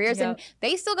 throughout their careers, Yep. and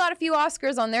they still got a few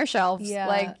Oscars on their shelves.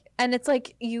 Like, and it's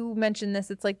like, you mentioned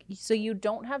this, it's like, so you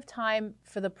don't have time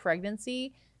for the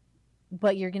pregnancy,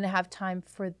 but you're gonna have time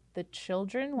for the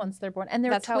children once they're born, and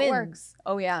they're that's twins. how it works.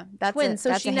 Oh yeah, that's Twins. So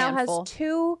that's she a now handful. has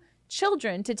 2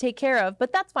 children to take care of,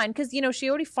 but that's fine because, you know, she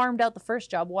already farmed out the first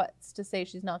job. What's to say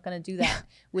she's not going to do that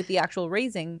with the actual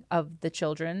raising of the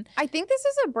children? I think this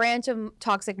is a branch of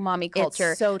toxic mommy culture.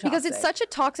 It's so because it's toxic. such a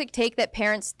toxic take that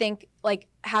parents think like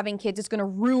having kids is going to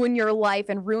ruin your life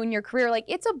and ruin your career. Like,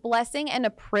 it's a blessing and a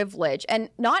privilege, and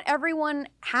not everyone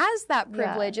has that Yeah.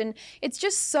 privilege. And it's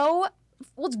just so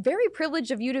well, it's very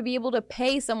privileged of you to be able to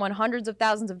pay someone hundreds of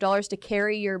thousands of dollars to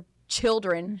carry your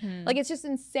children. Like, it's just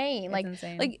insane. It's like,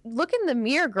 insane. like look in the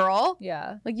mirror, girl.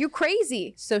 Yeah. Like, you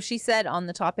crazy. So she said on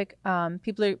the topic,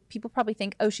 people probably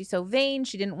think, oh, she's so vain.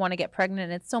 She didn't want to get pregnant.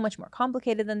 And it's so much more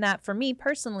complicated than that. For me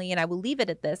personally, and I will leave it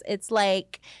at this, it's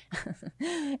like,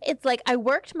 it's like I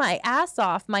worked my ass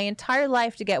off my entire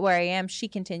life to get where I am. She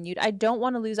continued. I don't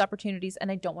want to lose opportunities and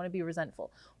I don't want to be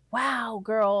resentful. Wow,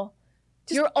 girl.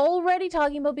 You're already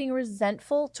talking about being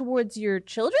resentful towards your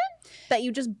children that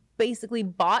you just basically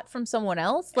bought from someone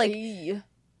else. Like,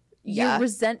 Yeah.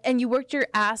 you worked your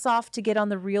ass off to get on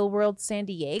the Real World San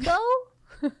Diego.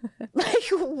 Like,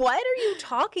 what are you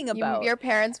talking about? Your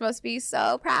parents must be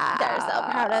so proud. They're so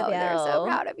proud of you. They're so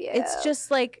proud of you. It's just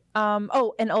like,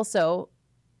 oh, and also,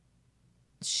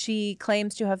 she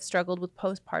claims to have struggled with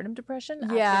postpartum depression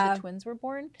after the twins were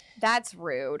born. That's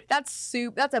rude. That's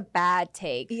a bad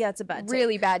take. Yeah, it's a bad take.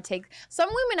 Really bad take. Some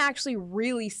women actually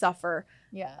really suffer.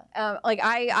 Yeah. Like,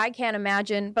 I can't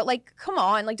imagine, but like, come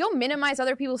on, like, don't minimize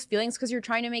other people's feelings because you're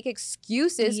trying to make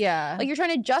excuses. Yeah. Like, you're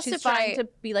trying to justify. She's trying to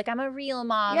be like, I'm a real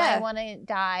mom. Yeah. I want to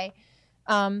die.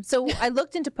 So I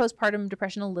looked into postpartum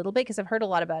depression a little bit because I've heard a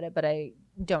lot about it, but I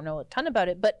don't know a ton about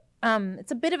it. But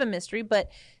it's a bit of a mystery,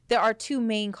 but there are two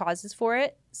main causes for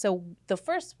it. So the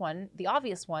first one, the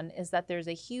obvious one, is that there's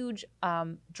a huge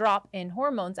drop in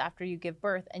hormones after you give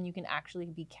birth, and you can actually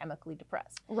be chemically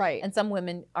depressed. Right. And some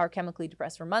women are chemically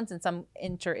depressed for months, and some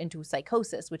enter into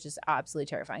psychosis, which is absolutely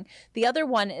terrifying. The other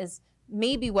one is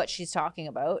maybe what she's talking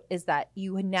about is that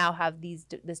you now have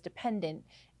this dependent,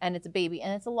 and it's a baby,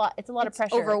 and it's a lot of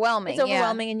pressure. Overwhelming. It's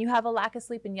overwhelming, and you have a lack of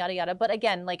sleep and yada yada. But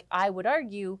again, like, I would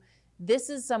argue,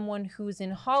 this is someone who's in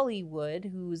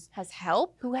Hollywood, who has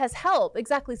help.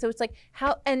 Exactly. So it's like,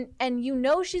 how, and you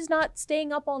know, she's not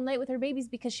staying up all night with her babies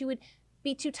because she would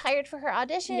be too tired for her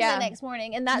audition the next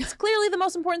morning. And that's clearly the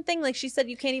most important thing. Like she said,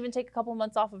 you can't even take a couple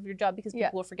months off of your job because people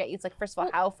will forget you. It's like, first of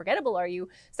all, how forgettable are you?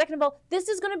 Second of all, this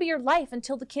is going to be your life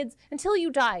until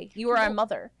you die. You are a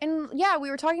mother. And yeah,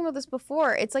 we were talking about this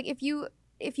before. It's like,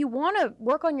 if you want to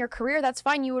work on your career, that's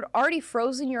fine. You had already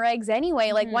frozen your eggs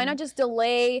anyway. Like, why not just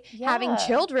delay having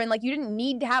children? Like, you didn't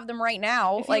need to have them right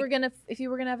now. If you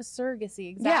were gonna have a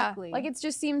surrogacy, exactly. Yeah, like, it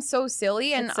just seems so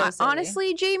silly. And so silly.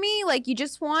 Honestly, Jamie, like, you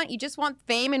just want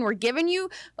fame, and we're giving you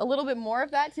a little bit more of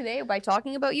that today by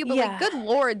talking about you. But like, good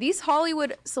Lord, these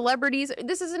Hollywood celebrities.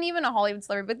 This isn't even a Hollywood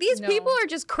celebrity, but these people are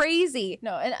just crazy.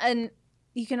 No, and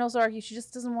you can also argue she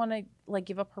just doesn't want to like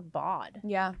give up her bod.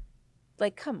 Yeah.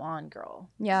 Like, come on,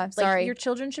 girl. Yeah, like, sorry. Your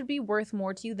children should be worth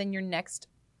more to you than your next,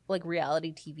 like,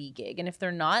 reality TV gig. And if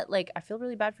they're not, like, I feel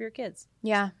really bad for your kids.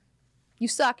 Yeah. You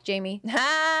suck, Jamie.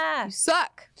 Ha! You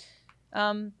suck.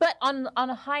 But on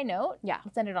a high note,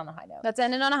 let's end it on a high note. Let's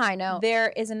end it on a high note.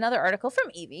 There is another article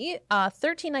from Evie,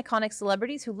 13 iconic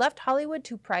celebrities who left Hollywood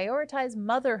to prioritize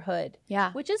motherhood.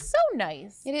 Yeah. Which is so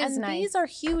nice. It is and nice. These are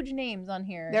huge names on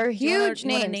here. They're huge names.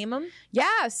 You want to name them?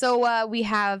 Yeah. So we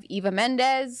have Eva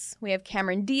Mendes, we have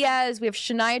Cameron Diaz, we have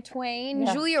Shania Twain,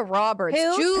 Julia Roberts.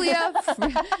 Who?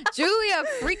 Julia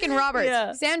freaking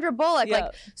Roberts. Sandra Bullock. Yeah.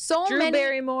 Like, so Drew many.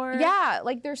 Barrymore. Yeah.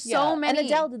 Like, there's so many. And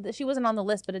Adele did this. She wasn't on the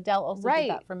list, but Adele also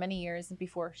did that for many years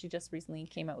before she just recently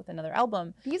came out with another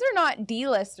album. These are not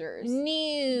D-listers.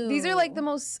 No. These are like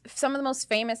some of the most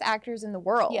famous actors in the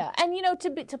world. Yeah. And you know,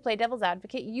 to play devil's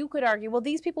advocate, you could argue, well,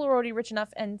 these people are already rich enough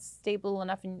and stable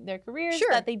enough in their careers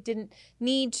that they didn't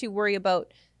need to worry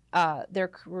about their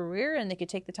career and they could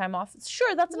take the time off.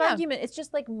 Sure, that's an argument. It's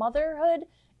just like motherhood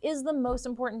is the most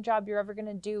important job you're ever going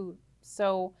to do.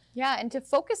 So yeah, and to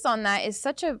focus on that is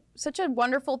such a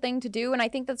wonderful thing to do, and I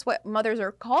think that's what mothers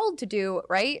are called to do,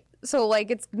 right? So like,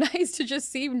 it's nice to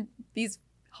just see these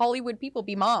Hollywood people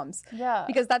be moms. Yeah,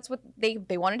 because that's what they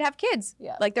wanted to have kids.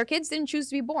 Yeah, like their kids didn't choose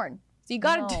to be born, so you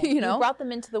got to you brought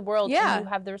them into the world. And you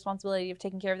have the responsibility of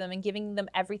taking care of them and giving them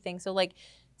everything. So like,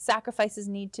 sacrifices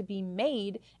need to be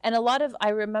made, and a lot of I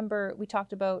remember we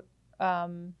talked about.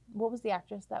 What was the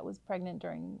actress that was pregnant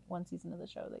during one season of the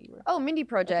show that you were? Oh, Mindy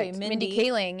Project. Okay, Mindy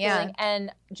Kaling, yeah.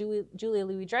 And Julia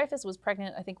Louis-Dreyfus was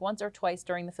pregnant, I think, once or twice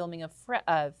during the filming of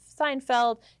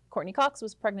Seinfeld. Courtney Cox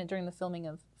was pregnant during the filming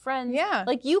of Friends. Yeah.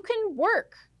 Like, you can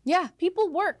work. Yeah. People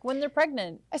work when they're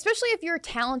pregnant. Especially if you're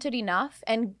talented enough.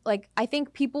 And, like, I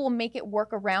think people will make it work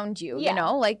around you, you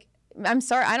know? Like, I'm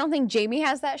sorry, I don't think Jamie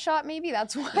has that shot, maybe.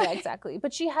 That's why. Yeah, exactly.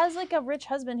 But she has, like, a rich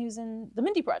husband who's in the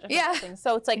Mindy Project. Yeah.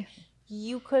 So it's like...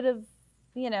 You could have,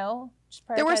 you know, just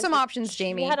there were some options,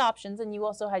 Jamie. You had options, and you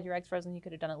also had your eggs frozen. You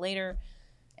could have done it later.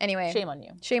 Anyway. Shame on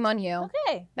you. Shame on you.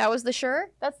 Okay. That was the sure?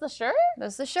 That's the sure?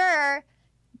 That's the sure.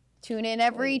 Tune in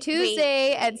every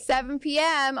Tuesday at 7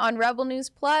 p.m. on Rebel News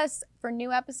Plus for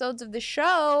new episodes of the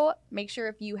show. Make sure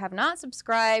if you have not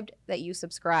subscribed that you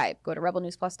subscribe. Go to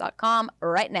rebelnewsplus.com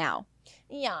right now.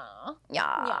 Yeah.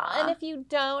 Yeah. And if you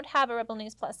don't have a Rebel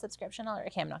News Plus subscription,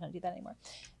 okay, I'm not going to do that anymore.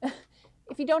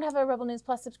 If you don't have a Rebel News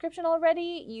Plus subscription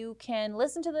already, you can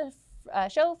listen to the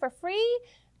show for free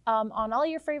on all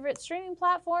your favorite streaming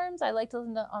platforms. I like to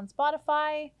listen to on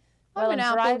Spotify. I'm an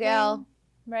Apple gal.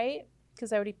 Right?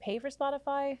 Because I already pay for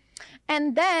Spotify.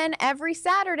 And then every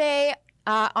Saturday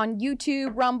on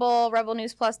YouTube, Rumble,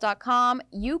 rebelnewsplus.com,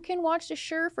 you can watch the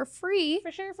show for free.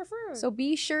 For sure. So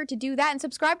be sure to do that and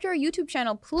subscribe to our YouTube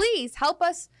channel. Please help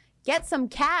us get some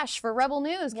cash for Rebel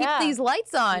News. Keep these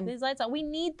lights on. Keep these lights on. We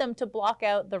need them to block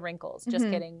out the wrinkles. Just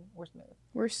kidding. We're smooth.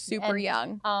 We're super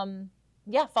young.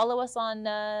 Yeah, follow us on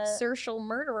Social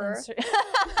Murderer.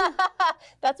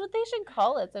 That's what they should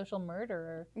call it, Social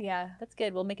Murderer. Yeah. That's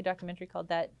good. We'll make a documentary called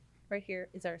that. Right here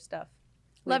is our stuff.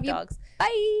 Love you. Dogs.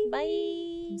 Bye.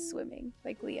 Bye. I'm swimming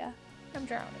like Leah. I'm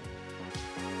drowning.